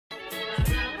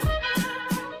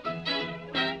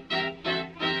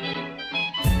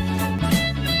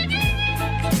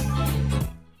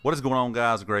What is going on,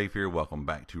 guys? Grave here. Welcome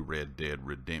back to Red Dead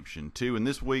Redemption 2. And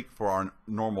this week, for our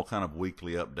normal kind of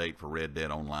weekly update for Red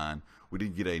Dead Online, we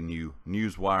did get a new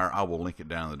newswire. I will link it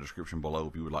down in the description below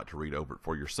if you would like to read over it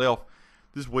for yourself.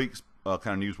 This week's kind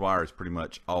of newswire is pretty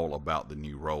much all about the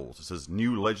new roles. It says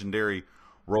new legendary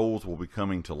roles will be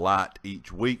coming to light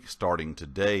each week starting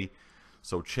today.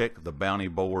 So check the bounty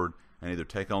board and either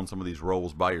take on some of these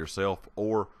roles by yourself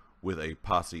or with a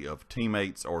posse of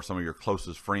teammates or some of your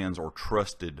closest friends or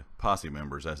trusted posse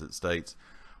members, as it states.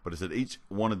 But it said each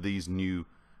one of these new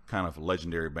kind of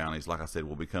legendary bounties, like I said,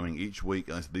 will be coming each week.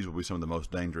 And these will be some of the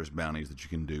most dangerous bounties that you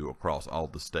can do across all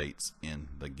the states in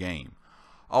the game.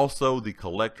 Also, the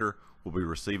collector will be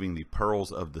receiving the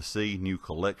Pearls of the Sea new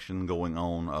collection going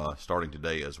on starting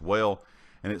today as well.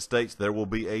 And it states there will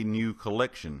be a new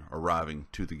collection arriving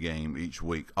to the game each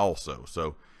week also.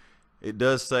 So it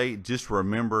does say, just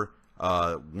remember,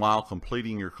 while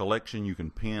completing your collection, you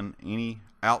can pin any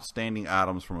outstanding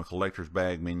items from a collector's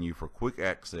bag menu for quick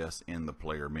access in the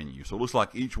player menu. So it looks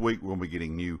like each week we'll be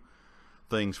getting new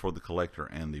things for the collector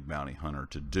and the bounty hunter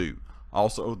to do.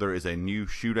 Also, there is a new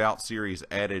shootout series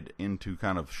added into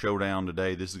kind of Showdown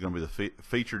today. This is going to be the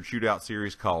featured shootout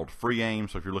series called Free Aim.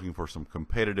 So if you're looking for some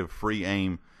competitive free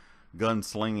aim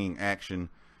gunslinging action,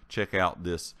 check out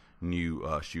this new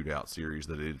shootout series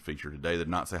that it did feature today. They did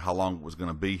not say how long it was going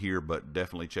to be here, but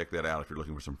definitely check that out if you're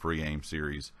looking for some free aim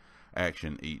series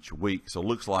action each week. So it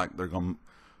looks like they're going to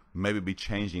maybe be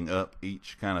changing up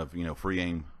each kind of, free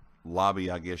aim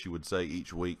lobby, I guess you would say,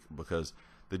 each week, because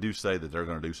they do say that they're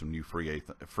going to do some new free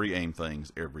aim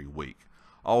things every week.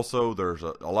 Also, there's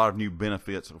a lot of new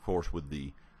benefits, of course, with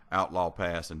the Outlaw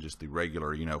Pass and just the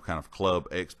regular, kind of Club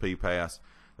XP Pass.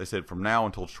 They said from now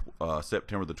until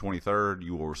September the 23rd,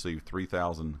 you will receive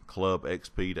 3,000 Club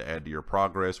XP to add to your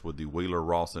progress with the Wheeler,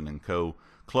 Rawson & Co.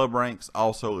 Club ranks.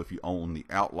 Also, if you own the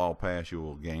Outlaw Pass, you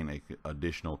will gain an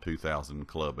additional 2,000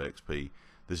 Club XP.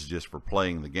 This is just for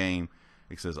playing the game.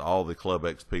 It says all the Club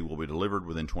XP will be delivered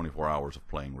within 24 hours of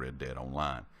playing Red Dead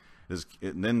Online.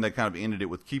 And then they kind of ended it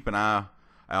with keep an eye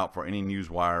out for any news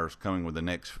wires coming with the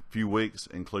next few weeks,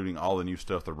 including all the new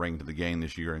stuff they're bringing to the game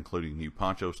this year, including new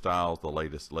poncho styles, the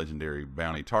latest legendary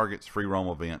bounty targets, free roam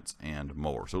events, and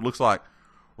more. So it looks like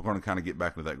we're going to kind of get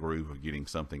back into that groove of getting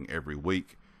something every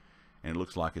week, and it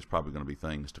looks like it's probably going to be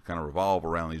things to kind of revolve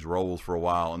around these roles for a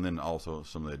while, and then also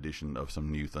some of the addition of some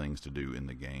new things to do in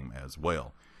the game as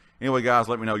well. Anyway, guys,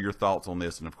 let me know your thoughts on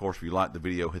this, and of course, if you like the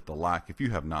video, hit the like. If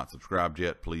you have not subscribed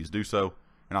yet, please do so,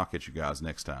 and I'll catch you guys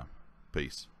next time.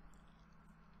 Peace.